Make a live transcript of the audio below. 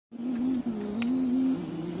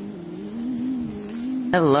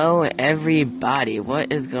Hello, everybody.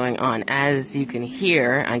 What is going on? As you can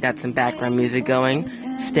hear, I got some background music going.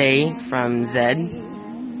 Stay from Zed.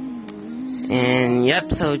 And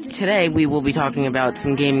yep, so today we will be talking about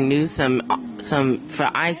some gaming news,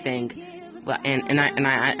 I think, and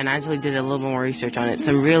I actually did a little more research on it.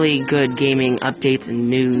 Some really good gaming updates and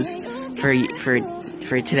news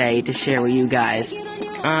for today to share with you guys.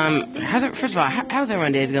 First of all, how's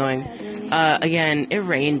everyone's days going? Again, it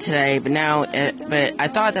rained today, but I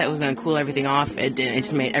thought that it was going to cool everything off. It didn't. It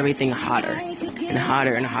just made everything hotter and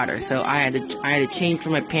hotter and hotter. So I had to change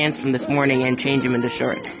my pants from this morning and change them into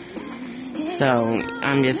shorts. So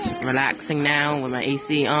I'm just relaxing now with my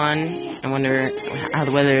AC on. I wonder how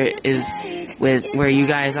the weather is with where you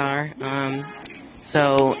guys are.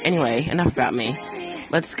 So anyway, enough about me.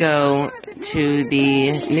 Let's go to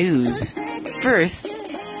the news. First,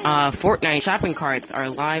 Fortnite shopping carts are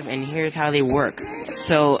live, and here's how they work.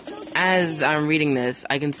 So, as I'm reading this,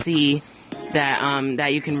 I can see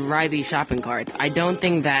that you can ride these shopping carts. I don't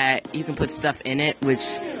think that you can put stuff in it, which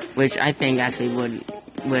I think actually would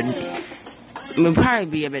probably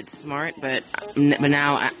be a bit smart. But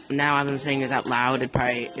now I'm saying this out loud, it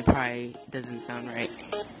probably doesn't sound right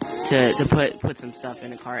to put some stuff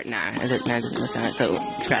in a cart. Nah, that doesn't sound right. So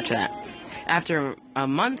scratch that. After a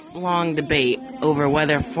months-long debate over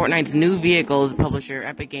whether Fortnite's new vehicles, publisher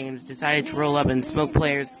Epic Games decided to roll up and smoke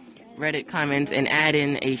players' Reddit comments and add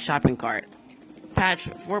in a shopping cart. Patch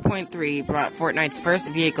 4.3 brought Fortnite's first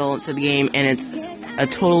vehicle to the game, and it's a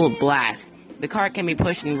total blast. The cart can be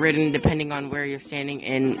pushed and ridden depending on where you're standing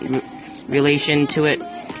in relation to it.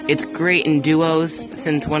 It's great in duos,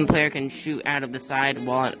 since one player can shoot out of the side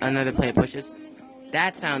while another player pushes.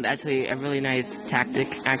 That sounds actually a really nice tactic,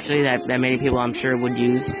 actually, that many people, I'm sure, would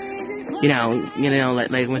use. You know,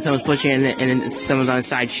 like when someone's pushing and someone's on the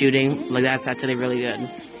side shooting, like, that's actually really good.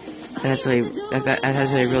 That's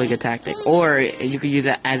actually a really good tactic. Or you could use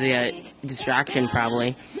it as a distraction,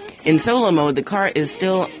 probably. In solo mode, the cart is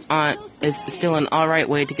still an alright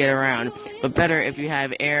way to get around, but better if you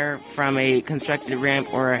have air from a constructed ramp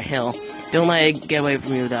or a hill. Don't let it get away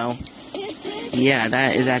from you, though. Yeah,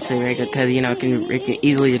 that is actually very good, because, it can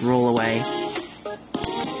easily just roll away.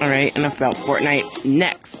 Alright, enough about Fortnite.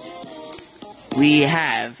 Next, we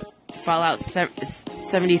have Fallout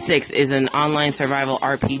 76 is an online survival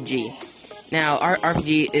RPG. Now,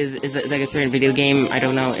 RPG is like a certain video game. I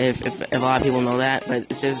don't know if a lot of people know that, but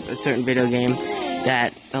it's just a certain video game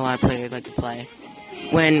that a lot of players like to play.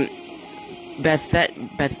 When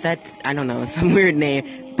I don't know, some weird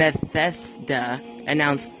name, Bethesda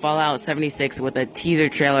announced Fallout 76 with a teaser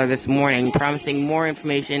trailer this morning, promising more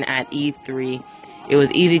information at E3. It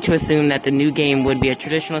was easy to assume that the new game would be a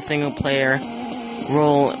traditional single-player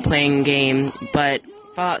role-playing game, but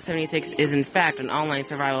Fallout 76 is in fact an online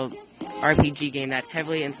survival RPG game that's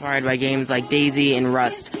heavily inspired by games like DayZ and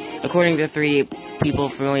Rust, according to 3 people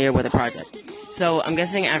familiar with the project. So I'm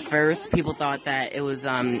guessing at first people thought that it was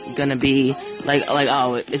gonna be like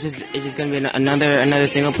it's just gonna be another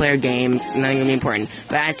single player game, it's nothing gonna be important.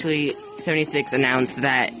 But actually, 76 announced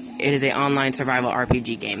that it is an online survival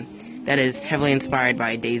RPG game that is heavily inspired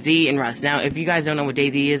by DayZ and Rust. Now, if you guys don't know what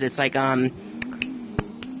DayZ is, it's like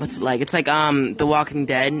what's it like? It's like The Walking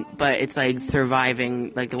Dead, but it's like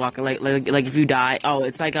surviving, like The Walking, like if you die. Oh,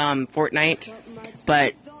 it's like Fortnite,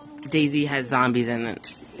 but DayZ has zombies in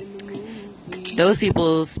it. Those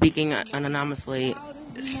people speaking anonymously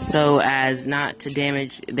so as not to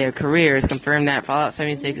damage their careers confirmed that Fallout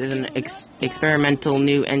 76 is an experimental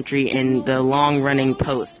new entry in the long-running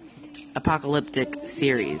post-apocalyptic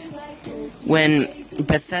series. When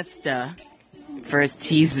Bethesda first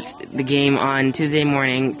teased the game on Tuesday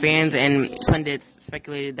morning, fans and pundits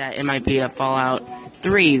speculated that it might be a Fallout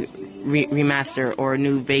 3 remaster or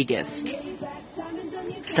New Vegas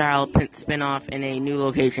style spin-off in a new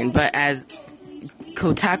location. But as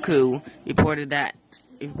Kotaku reported that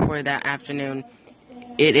afternoon,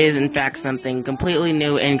 it is in fact something completely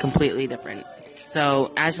new and completely different.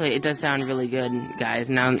 So actually, it does sound really good, guys.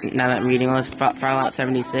 Now that I'm reading all this Fallout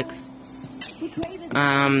 76.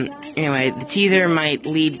 Anyway, the teaser might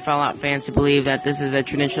lead Fallout fans to believe that this is a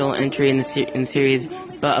traditional entry in the series,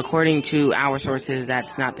 but according to our sources,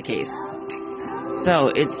 that's not the case. So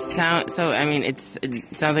it sounds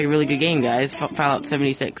like a really good game, guys. Fallout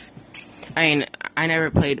 76. I mean, I never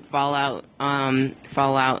played Fallout,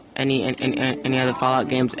 any other Fallout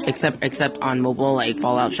games except on mobile, like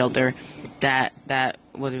Fallout Shelter. That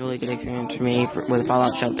was a really good experience for me with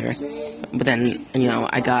Fallout Shelter. But then,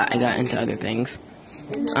 I got into other things.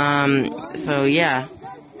 So yeah.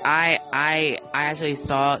 I actually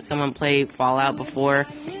saw someone play Fallout before.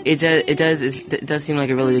 It does seem like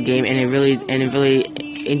a really good game, and it really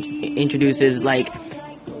introduces like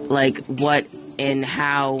what and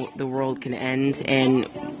how the world can end, and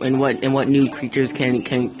what new creatures can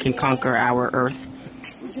conquer our Earth.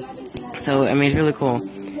 So I mean, it's really cool.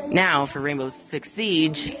 Now for Rainbow Six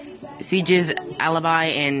Siege. Siege's Alibi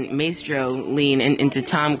and Maestro lean into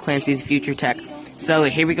Tom Clancy's future tech. So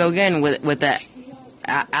here we go again with the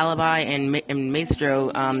Alibi and Maestro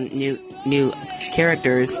new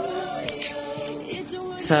characters.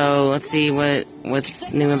 So let's see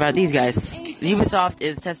what's new about these guys. Ubisoft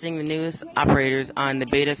is testing the newest operators on the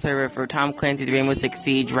beta server for Tom Clancy's Rainbow Six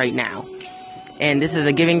Siege right now, and this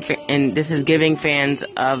is giving fans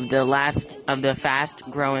of the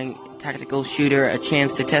fast-growing tactical shooter a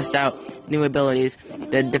chance to test out new abilities.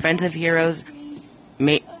 The defensive heroes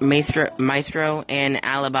Maestro and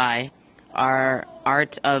Alibi are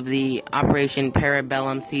part of the Operation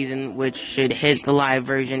Parabellum season, which should hit the live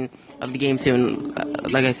version of the game soon.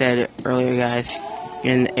 Like I said earlier, guys,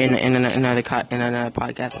 in another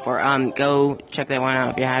podcast before. Go check that one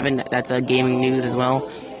out if you haven't. That's gaming news as well.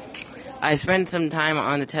 I spent some time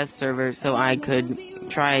on the test server so I could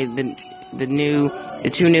try the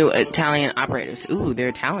two new Italian operators. Ooh, they're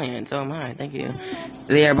Italian, so am I. Thank you.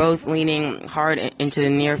 They are both leaning hard into the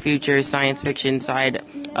near future science fiction side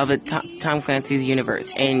of Tom Clancy's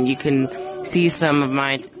universe, and you can see some of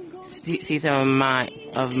my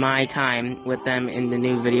time with them in the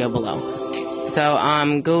new video below.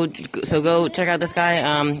 So go check out this guy.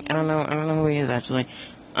 I don't know who he is actually.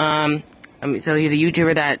 So he's a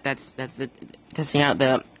YouTuber that's testing out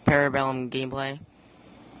the Parabellum gameplay.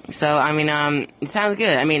 So I mean, it sounds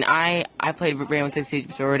good. I mean, I played Rainbow Six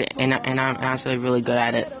Siege Sword, and I'm actually really good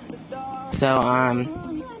at it. So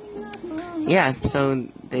yeah. So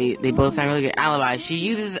they both sound really good. Alibi. She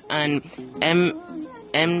uses an M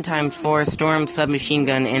x4 Storm submachine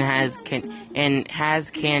gun and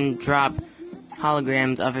can drop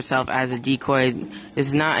holograms of herself as a decoy. This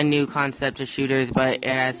is not a new concept to shooters, but it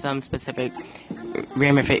has some specific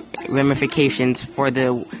ramifications for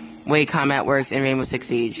the way combat works in Rainbow Six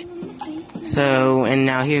Siege. So, and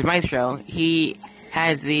now here's Maestro. He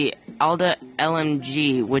has the Alda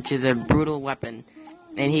LMG, which is a brutal weapon,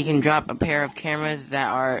 and he can drop a pair of cameras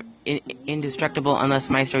that are indestructible unless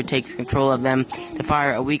Maestro takes control of them to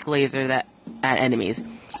fire a weak laser at enemies.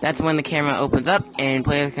 That's when the camera opens up and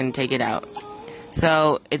players can take it out.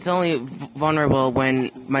 So it's only vulnerable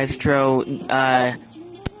when Maestro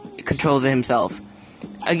controls it himself.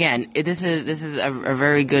 Again, this is a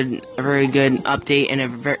very good update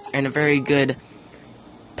and a very good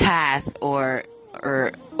path or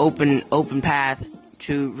open path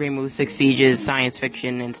to Rainbow Six Siege's science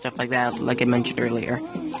fiction and stuff like that, like I mentioned earlier.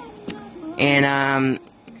 And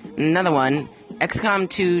another one, XCOM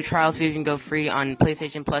 2 Trials Fusion go free on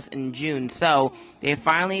PlayStation Plus in June. So they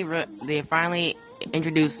finally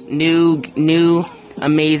introduced new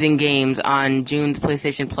amazing games on June's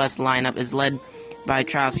PlayStation Plus lineup is led by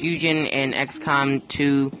Trials Fusion and XCOM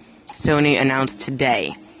 2. Sony announced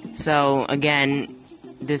today. So again,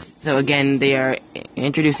 they are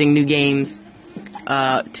introducing new games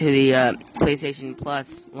to the PlayStation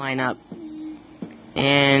Plus lineup.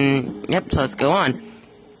 And yep, so let's go on.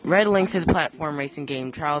 Red Lynx's platform racing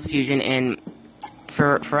game Trials Fusion and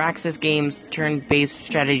Firaxis Games turn-based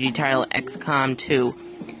strategy title XCOM 2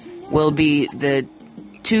 will be the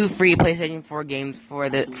two free PlayStation 4 games for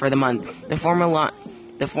the month. The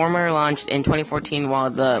former launched in 2014, while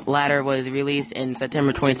the latter was released in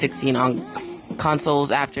September 2016 on consoles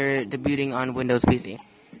after debuting on Windows PC.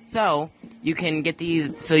 So you can get these.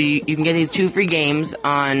 So you can get these two free games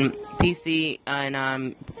on PC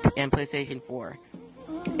and PlayStation 4,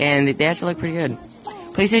 and they actually look pretty good.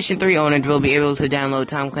 PlayStation 3 owners will be able to download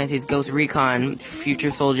Tom Clancy's Ghost Recon,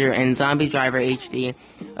 Future Soldier, and Zombie Driver HD,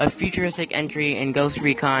 a futuristic entry in Ghost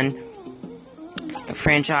Recon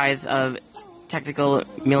franchise of tactical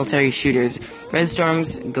military shooters. Red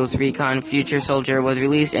Storm's Ghost Recon Future Soldier was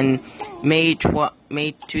released in May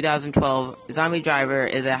 2012. Zombie Driver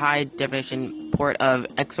is a high-definition port of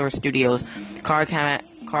Exor Studios' car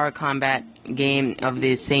combat game of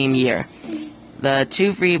the same year. The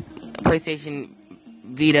two free PlayStation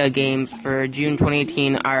Vita games for June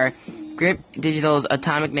 2018 are Grip Digital's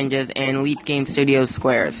Atomic Ninjas and Leap Game Studios'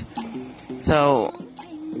 Squares. So,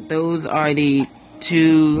 those are the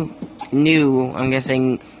two new, I'm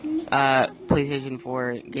guessing, PlayStation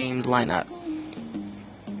 4 games lineup.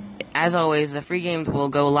 As always, the free games will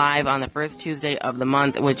go live on the first Tuesday of the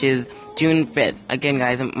month, which is June 5th. Again,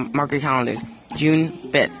 guys, mark your calendars. June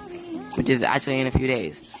 5th, which is actually in a few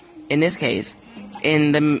days. In this case,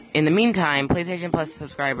 in the meantime, PlayStation Plus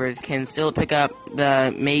subscribers can still pick up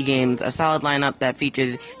the May games, a solid lineup that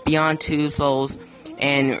features Beyond Two Souls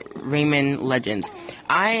and Rayman Legends.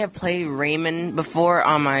 I have played Rayman before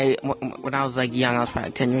on when I was like young. I was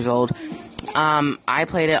probably 10 years old. I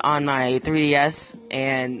played it on my 3DS,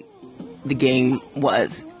 and the game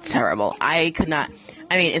was terrible. I could not.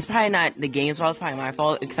 I mean, it's probably not the game's fault. It's probably my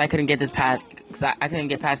fault because I couldn't get this past. Because I couldn't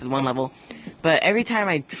get past this one level. But every time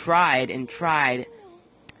I tried and tried,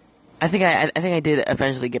 I think I did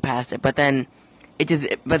eventually get past it. But then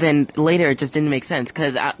later it just didn't make sense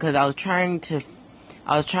because I was trying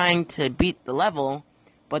to beat the level,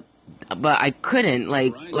 but I couldn't.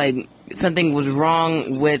 Like something was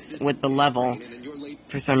wrong with the level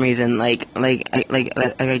for some reason. Like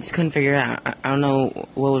I just couldn't figure it out. I don't know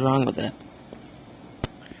what was wrong with it.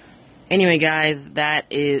 Anyway, guys, that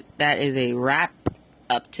is a wrap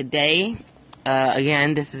up today.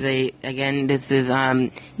 Again, this is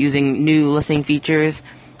using new listening features.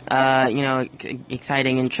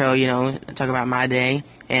 Exciting intro. Talk about my day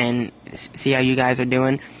and see how you guys are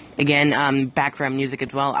doing. Again, background music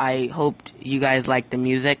as well. I hoped you guys like the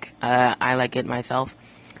music. I like it myself.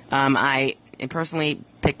 I personally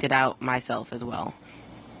picked it out myself as well.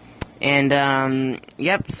 And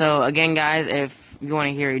yep. So again, guys, if you want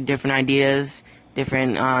to hear different ideas,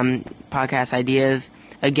 different podcast ideas,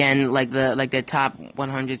 again, like the top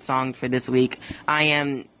 100 songs for this week, I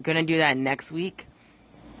am gonna do that next week.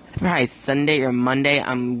 Probably Sunday or Monday.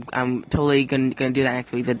 I'm totally gonna do that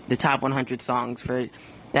next week. The top 100 songs for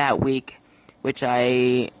that week, which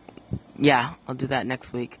I'll do that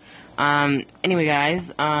next week. Anyway,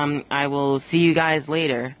 guys, I will see you guys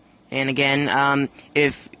later. And again,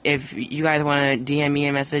 if you guys want to DM me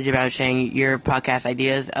a message about sharing your podcast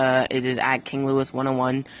ideas, it is at King Lewis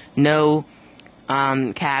 101. No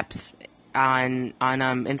caps on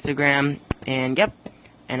Instagram. And yep.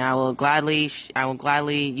 And I will gladly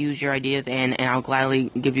use your ideas, and I'll gladly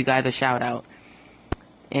give you guys a shout out.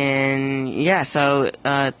 And yeah, so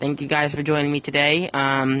thank you guys for joining me today.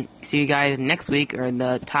 See you guys next week, or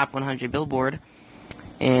the top 100 Billboard.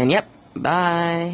 And yep, bye.